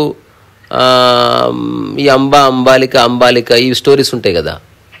భీష్ముడు, ఈ అంబాలిక ఈ స్టోరీస్ ఉంటాయి కదా,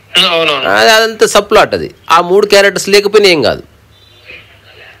 అదంతా సబ్ ప్లాట్. అది ఆ 3 క్యారెక్టర్స్ లేకపోయినా ఏం కాదు.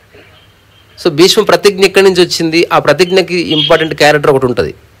 సో భీష్మ ప్రతిజ్ఞ ఎక్కడి నుంచి వచ్చింది, ఆ ప్రతిజ్ఞకి ఇంపార్టెంట్ క్యారెక్టర్ ఒకటి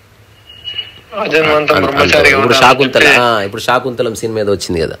ఉంటుంది. ఇప్పుడు శాకుంతలం సీన్ మీద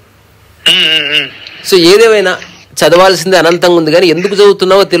వచ్చింది కదా. సో ఏదేమైనా చదవాల్సిందే అనంతంగా ఉంది, కానీ ఎందుకు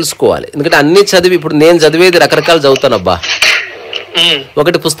చదువుతున్నావో తెలుసుకోవాలి. ఎందుకంటే అన్ని చదివి, ఇప్పుడు నేను చదివేది రకరకాలు చదువుతానబ్బా.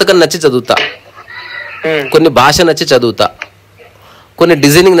 ఒకటి పుస్తకం నచ్చి చదువుతా, కొన్ని భాష నచ్చి చదువుతా, కొన్ని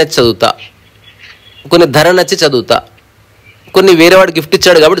డిజైనింగ్ నచ్చి చదువుతా, కొన్ని ధర నచ్చి చదువుతా, కొన్ని వేరేవాడు గిఫ్ట్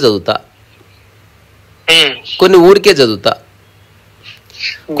ఇచ్చాడు కాబట్టి చదువుతా, కొన్ని ఊరికే చదువుతా,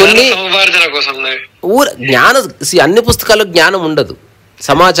 కొన్ని జ్ఞానం. అన్ని పుస్తకాల్లో జ్ఞానం ఉండదు,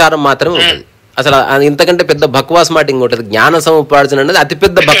 సమాచారం మాత్రమే ఉంటుంది. అసలు ఇంతకంటే పెద్ద బక్వాస్ మాట ఇంకొంటది. జ్ఞాన సముపార్జన అనేది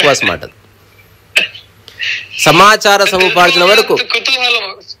అతిపెద్ద బక్వాస్ మాట. సమాచార సముపార్జన వరకు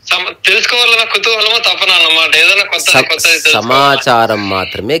సమాచారం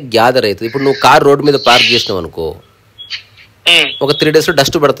మాత్రమే గ్యాదర్ అవుతుంది. ఇప్పుడు నువ్వు కార్ రోడ్డు మీద పార్క్ చేసినావు అనుకో, ఒక 3 days లో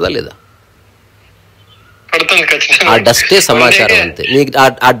డస్ట్ పడుతుందా లేదా? ఆ డస్టే సమాచారం అంతే. నీకు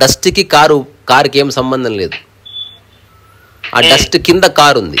ఆ డస్ట్ కి కారుకి ఏం సంబంధం లేదు. ఆ డస్ట్ కింద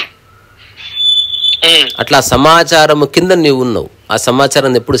కారు ఉంది. అట్లా సమాచారం కింద నీవు ఉన్నావు. ఆ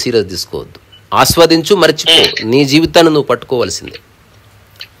సమాచారాన్ని ఎప్పుడు సీరియస్ తీసుకోవద్దు. ఆస్వాదించు, మర్చిపో. నీ జీవితాన్ని నువ్వు పట్టుకోవాల్సిందే.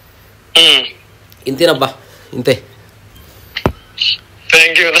 ఇంతేనబ్బా, ఇంతే.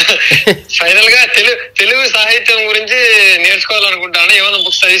 ఫైనల్ గా తెలుగు సాహిత్యం గురించి నేర్చుకోవాలనుకుంటాను. ఏమైనా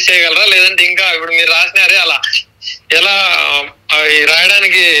బుక్స్ సజెస్ట్ చేయగలరా? లేదంటే ఇంకా ఇప్పుడు మీరు రాసినారే అలా ఎలా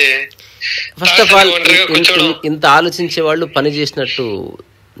రాయడానికి? ఫస్ట్ ఆఫ్ ఆల్ ఇంత ఆలోచించే వాళ్ళు పని చేసినట్టు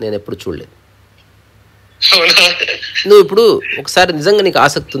నేను ఎప్పుడు చూడలేదు. నువ్వు ఇప్పుడు ఒకసారి నిజంగా నీకు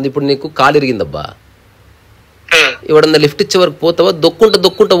ఆసక్తి ఉంది, ఇప్పుడు నీకు కాలు ఇరిగిందబ్బా, ఎవడన్నా లిఫ్ట్ ఇచ్చే వరకు పోతావా?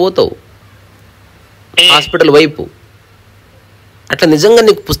 దొక్కుంటా పోతావు హాస్పిటల్ వైపు. అట్లా నిజంగా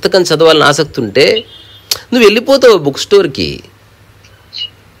నీకు పుస్తకం చదవాలని ఆసక్తి ఉంటే నువ్వు వెళ్ళిపోతావు బుక్ స్టోర్కి,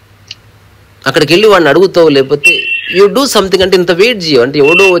 అక్కడికి వెళ్ళి వాడిని అడుగుతావు. లేకపోతే యూ డూ సంథింగ్. అంటే ఇంత వెయిట్ చేయవు, అంటే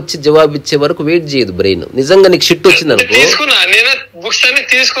ఎవడో వచ్చి జవాబు ఇచ్చే వరకు వెయిట్ చేయదు బ్రెయిన్. నిజంగా నీకు షిట్ వచ్చింది అనుకో. నేను బుక్స్ అన్ని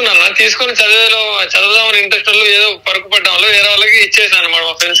తీసుకొని చదవదామని ఇంట్రెస్ట్ ఏదో పరుకు పడ్డాలో వేరే వాళ్ళకి ఇచ్చేసాను.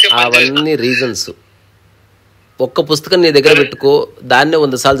 అవన్నీ రీజన్స్. ఒక్క పుస్తకం నీ దగ్గర పెట్టుకో, దాన్నే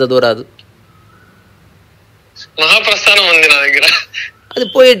 100 సార్లు చదవరాదు. మహాప్రస్థానం ఉంది నా దగ్గర, అది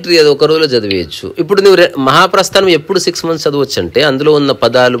పోయిటరీ, అది ఒక రోజులో చదివేయచ్చు. ఇప్పుడు నువ్వు మహాప్రస్థానం ఎప్పుడు 6 months చదవచ్చు అంటే అందులో ఉన్న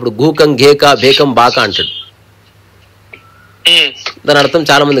పదాలు, ఇప్పుడు గూకం, గేక, బేకం, బాక అంటాడు. దాని అర్థం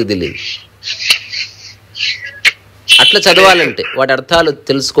చాలా మందికి తెలియదు. అట్లా చదవాలంటే, వాటి అర్థాలు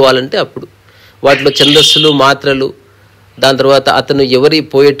తెలుసుకోవాలంటే అప్పుడు వాటిలో ఛందస్సులు, మాత్రలు, దాని తర్వాత అతను ఎవరి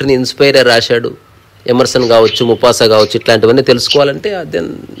పోయిటరీని ఇన్స్పైర్ రాశాడు, ఎమర్సన్ కావచ్చు, ముపాసా కావచ్చు, ఇట్లాంటివన్నీ తెలుసుకోవాలంటే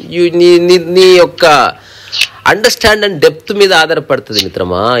నీ యొక్క అండర్స్టాండ్ అండ్ డెప్త్ మీద ఆధారపడుతుంది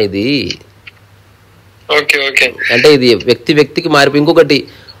మిత్రమా ఇది. అంటే ఇది వ్యక్తికి మారిపోయి. ఇంకొకటి,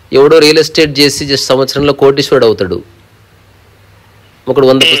 ఎవడో రియల్ ఎస్టేట్ చేసి జస్ట్ సంవత్సరంలో కోటీశ్వరుడు అవుతాడు. ఒకడు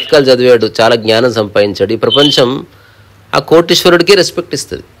 100 పుస్తకాలు చదివాడు, చాలా జ్ఞానం సంపాదించాడు. ఈ ప్రపంచం ఆ కోటీశ్వరుడికే రెస్పెక్ట్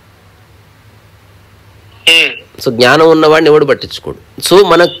ఇస్తుంది. సో జ్ఞానం ఉన్నవాడిని ఎవడు పట్టించుకోడు. సో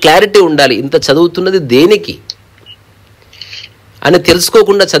మనకు క్లారిటీ ఉండాలి, ఇంత చదువుతున్నది దేనికి అని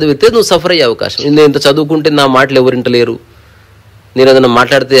తెలుసుకోకుండా చదివితే నువ్వు సఫర్ అయ్యే అవకాశం. నేను ఇంత చదువుకుంటే నా మాటలు ఎవరింటలేరు, నేను ఏదైనా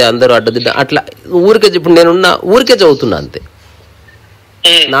మాట్లాడితే అందరూ అడ్డదిడ్డ, అట్లా ఊరికే. ఇప్పుడు ఊరికే చదువుతున్నా అంతే.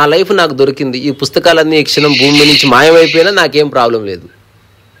 నా లైఫ్ నాకు దొరికింది, ఈ పుస్తకాలన్నీ ఈ క్షణం భూమి నుంచి మాయమైపోయినా నాకేం ప్రాబ్లం లేదు,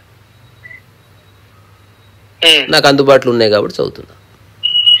 నాకు అందుబాటులో ఉన్నాయి కాబట్టి చదువుతున్నా.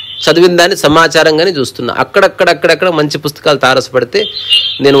 చదివిన దాన్ని సమాచారంగానే చూస్తున్నా. అక్కడక్కడ మంచి పుస్తకాలు తారసపడితే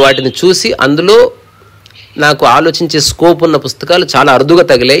నేను వాటిని చూసి అందులో నాకు ఆలోచించే స్కోప్ ఉన్న పుస్తకాలు చాలా అరుదుగా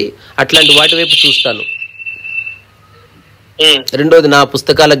తగిలాయి, అట్లాంటి వాటి వైపు చూస్తాను. రెండోది, నా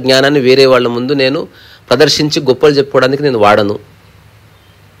పుస్తకాల జ్ఞానాన్ని వేరే వాళ్ళ ముందు నేను ప్రదర్శించి గొప్పలు చెప్పుకోవడానికి నేను వాడను.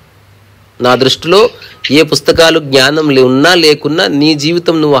 నా దృష్టిలో ఏ పుస్తకాలు జ్ఞానం ఉన్నా లేకున్నా నీ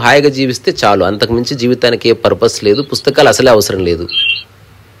జీవితం నువ్వు హాయిగా జీవిస్తే చాలు, అంతకుమించి జీవితానికి ఏ పర్పస్ లేదు, పుస్తకాలు అసలే అవసరం లేదు.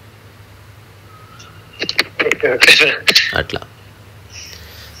 అట్లా.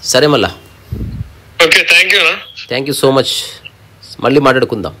 సరే మళ్ళా. Thank you so much. మళ్ళీ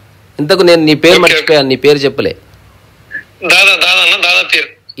మాట్లాడుకుందాం. ఇంతకు నేను నీ పేరు మర్చిపోయాను, నీ పేరు చెప్పలే. దాదా దాదా అన్న, దాదా పేరు.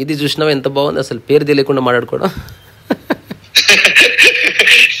 ఇది చూసినావా ఎంత బాగుంది, అసలు పేరు తెలియకుండా మాట్లాడుకోవడం.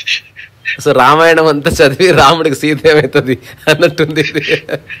 అసలు రామాయణం అంతా చదివి రాముడికి సీత ఏమవుతుంది అన్నట్టుంది.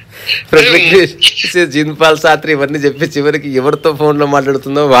 జిన్పాల్ సాత్రి ఇవన్నీ చెప్పి చివరికి ఎవరితో ఫోన్లో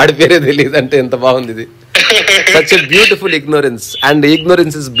మాట్లాడుతుందో వాడి పేరే తెలియదు అంటే ఎంత బాగుంది ఇది. Such a beautiful ignorance, and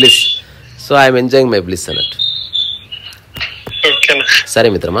ignorance is bliss. So I'm enjoying my bliss అన్నట్టు. సరే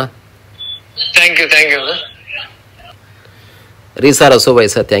మిత్రమా, thank you. రీసా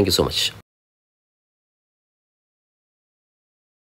రసోబైసా, thank you so much.